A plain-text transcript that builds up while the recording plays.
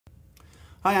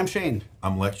Hi, I'm Shane.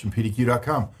 I'm Lex from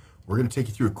pdq.com. We're going to take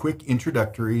you through a quick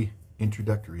introductory,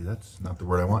 that's not the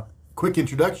word I want, quick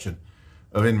introduction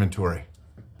of inventory.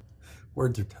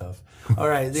 Words are tough. All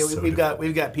right, we've got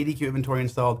PDQ Inventory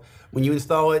installed. When you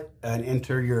install it and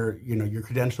enter your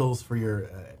credentials for your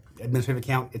administrative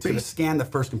account, it's going to scan the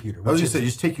first computer. I was going to say,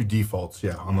 just take your defaults,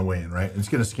 on the way in, right? And it's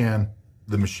going to scan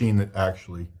the machine that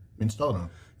actually installed on.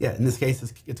 Yeah, in this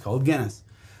case, it's called Guinness.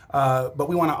 But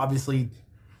we want to obviously...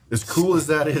 As cool as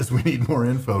that is, we need more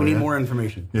info. We need more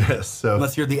information. Yes. So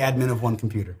unless you're the admin of one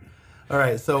computer. All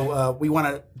right, so we want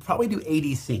to probably do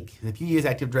AD sync. If you use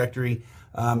Active Directory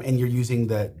and you're using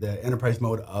the enterprise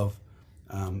mode of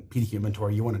PDQ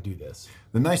Inventory, you want to do this.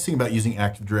 The nice thing about using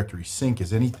Active Directory sync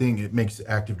is it makes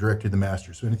Active Directory the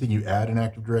master. So anything you add in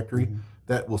Active Directory,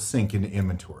 that will sync into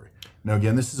inventory. Now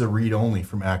again, this is a read-only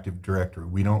from Active Directory.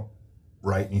 We don't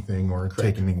write anything or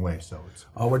take anything away, so it's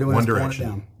all we're doing one is direction.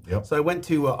 Pulling it down. Yep. So I went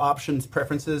to Options,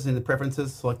 Preferences. In the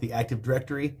Preferences, select the Active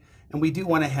Directory, and we do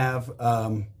want to have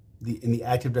in the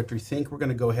Active Directory sync. We're going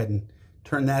to go ahead and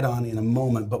turn that on in a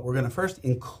moment, but we're going to first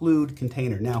include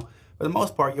container. Now, for the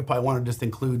most part, you'll probably want to just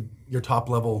include your top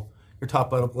level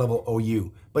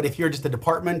OU. But if you're just a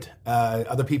department,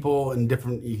 other people in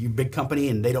you big company,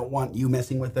 and they don't want you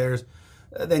messing with theirs,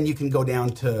 then you can go down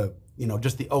to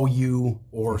just the OU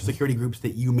or security groups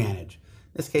that you manage.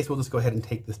 In this case, we'll just go ahead and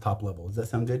take this top level. Does that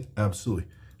sound good? Absolutely.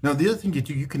 Now, the other thing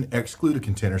you can exclude a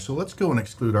container. So let's go and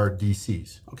exclude our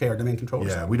DCs. Okay, our domain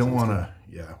controllers. Yeah, we don't want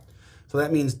to, So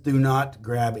that means do not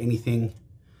grab anything,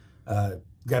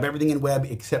 grab everything in web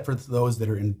except for those that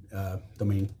are in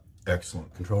domain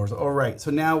Excellent. controllers. All right,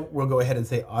 so now we'll go ahead and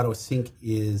say auto sync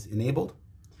is enabled.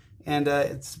 And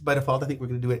it's by default, I think we're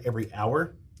going to do it every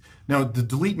hour. Now, the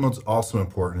delete mode's also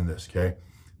important in this, okay?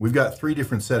 We've got 3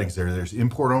 different settings there. There's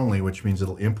import only, which means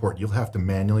it'll import. You'll have to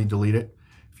manually delete it.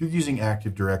 If you're using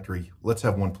Active Directory, let's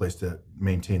have one place to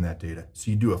maintain that data.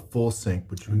 So you do a full sync,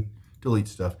 which would delete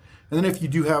stuff. And then if you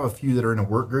do have a few that are in a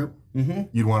work group,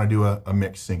 you'd want to do a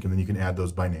mixed sync, and then you can add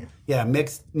those by name. Yeah,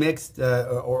 mixed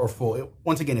or full.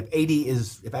 Once again,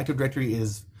 if Active Directory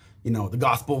is the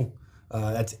gospel,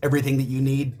 that's everything that you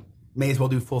need, may as well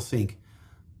do full sync.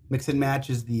 Mix and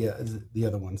match is the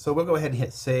other one. So we'll go ahead and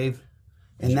hit save.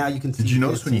 And now you can see. Did you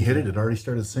notice when you hit it, it already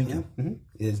started syncing? Yeah.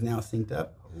 It is now synced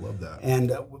up. I love that.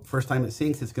 And first time it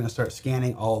syncs, it's going to start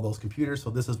scanning all of those computers.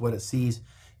 So this is what it sees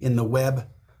in the web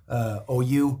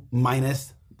OU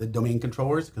minus the domain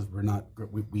controllers, because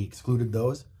we excluded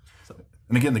those. So,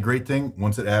 and again, the great thing,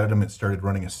 once it added them, it started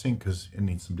running a sync because it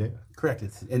needs some data. Correct.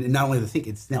 And not only the sync,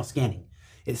 it's now scanning.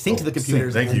 It synced to the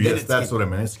computers. Thank you. Yes, that's what I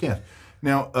meant. It's scanned.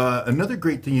 Now, another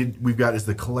great thing we've got is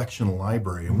the collection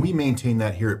library, and we maintain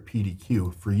that here at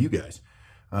PDQ for you guys.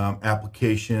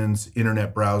 Applications,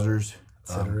 internet browsers,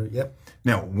 etc. Yep.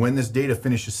 Now, when this data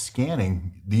finishes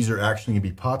scanning, these are actually going to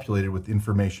be populated with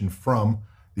information from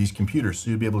these computers. So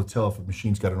you'll be able to tell if a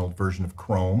machine's got an old version of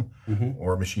Chrome,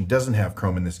 or a machine doesn't have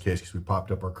Chrome in this case because we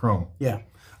popped up our Chrome. Yeah.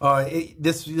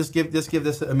 Just give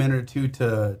this a minute or two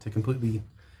to completely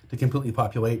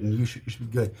populate, and you should be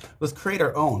good. Let's create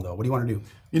our own, though. What do you want to do?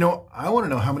 I want to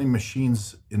know how many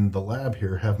machines in the lab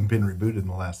here haven't been rebooted in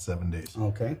the last 7 days.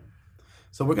 Okay.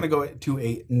 So we're going to go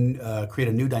to create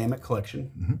a new dynamic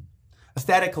collection. A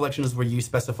static collection is where you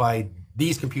specify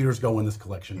these computers go in this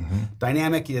collection.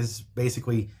 Dynamic is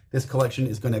basically this collection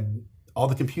is going to, all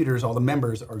the computers, all the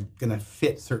members are going to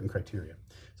fit certain criteria.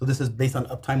 So this is based on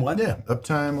uptime what? Yeah,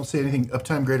 uptime, we'll say anything,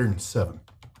 uptime greater than 7.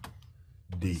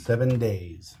 7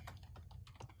 days.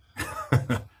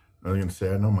 I was going to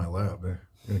say, I know my lab. They're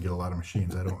going to get a lot of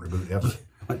machines. I don't reboot ever.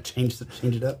 change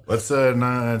it up? Let's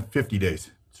 50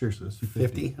 days. Seriously, let's do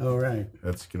 50? All right.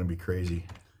 That's going to be crazy.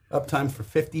 Uptime for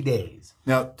 50 days.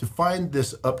 Now, to find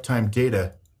this uptime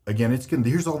data, again,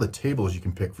 here's all the tables you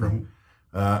can pick from.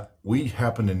 We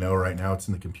happen to know right now it's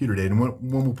in the computer data. And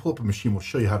when we pull up a machine, we'll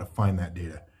show you how to find that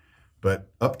data.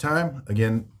 But uptime,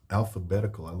 again,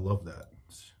 alphabetical. I love that.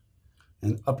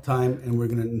 And uptime, and we're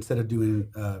going to, instead of doing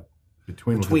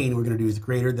between, we're going to do is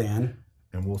greater than.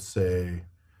 And we'll say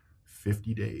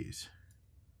 50 days.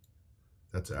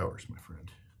 That's hours, my friend.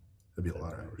 That'd be a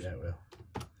lot of hours. Yeah, well.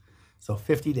 So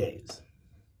 50 days.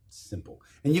 Simple.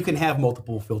 And you can have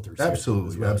multiple filters.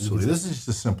 Absolutely, well. Absolutely. This is just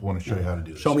a simple one to show you how to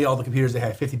do this. Show me all the computers that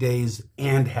have 50 days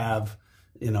and have,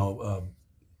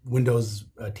 Windows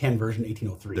 10 version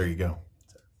 1803. There you go.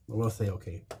 So we'll say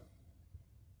okay.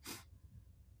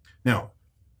 Now,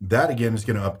 that again is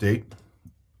going to update.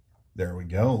 There we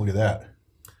go. Look at that.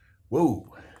 Whoa,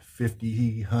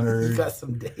 50, 100. You got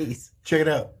some days. Check it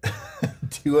out.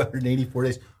 284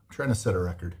 days. I'm trying to set a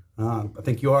record. I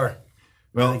think you are.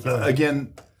 Well,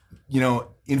 again,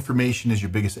 information is your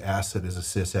biggest asset as a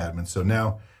sysadmin. So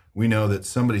now we know that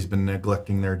somebody's been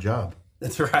neglecting their job.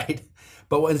 That's right.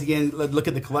 But once again, look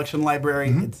at the collection library.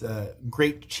 It's a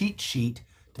great cheat sheet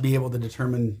to be able to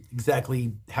determine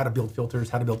exactly how to build filters,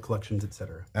 how to build collections,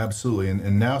 etc. Absolutely.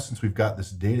 And now since we've got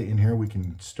this data in here, we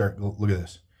can start, look at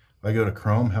this. If I go to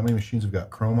Chrome, how many machines have got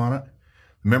Chrome on it?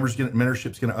 The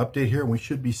membership's going to update here, and we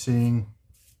should be seeing,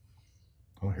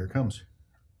 oh, here it comes.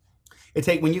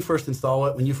 When you first install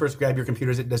it, when you first grab your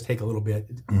computers, it does take a little bit.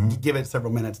 Give it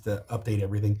several minutes to update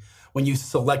everything. When you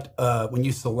select a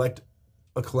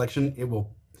collection, it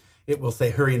will say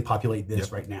hurry and populate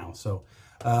this right now. So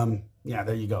yeah,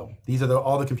 there you go. These are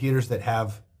all the computers that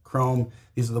have Chrome.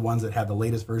 These are the ones that have the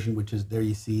latest version, which is there.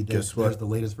 You see, there's the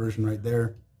latest version right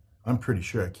there. I'm pretty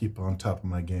sure I keep on top of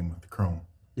my game with the Chrome.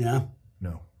 Yeah.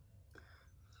 No.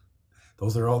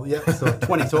 Those are all, yeah, so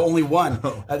 20. So only one.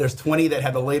 There's 20 that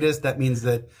have the latest. That means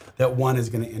that one is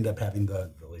going to end up having the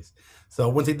least. So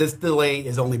once this delay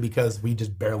is only because we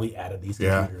just barely added these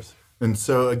computers. And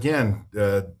so again,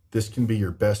 this can be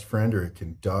your best friend, or it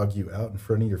can dog you out in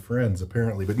front of your friends,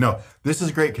 apparently. But no, this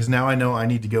is great because now I know I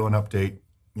need to go and update,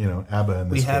 ABBA in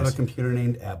this We have case. a computer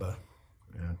named ABBA.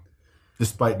 Yeah.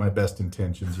 Despite my best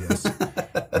intentions, yes.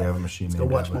 We have a machine named Go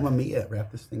watch ABBA. Mamma Mia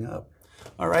wrap this thing up.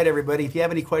 All right, everybody. If you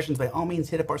have any questions, by all means,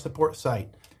 hit up our support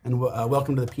site. And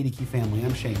welcome to the PDQ family.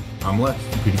 I'm Shane. I'm Lex,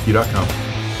 PDQ.com.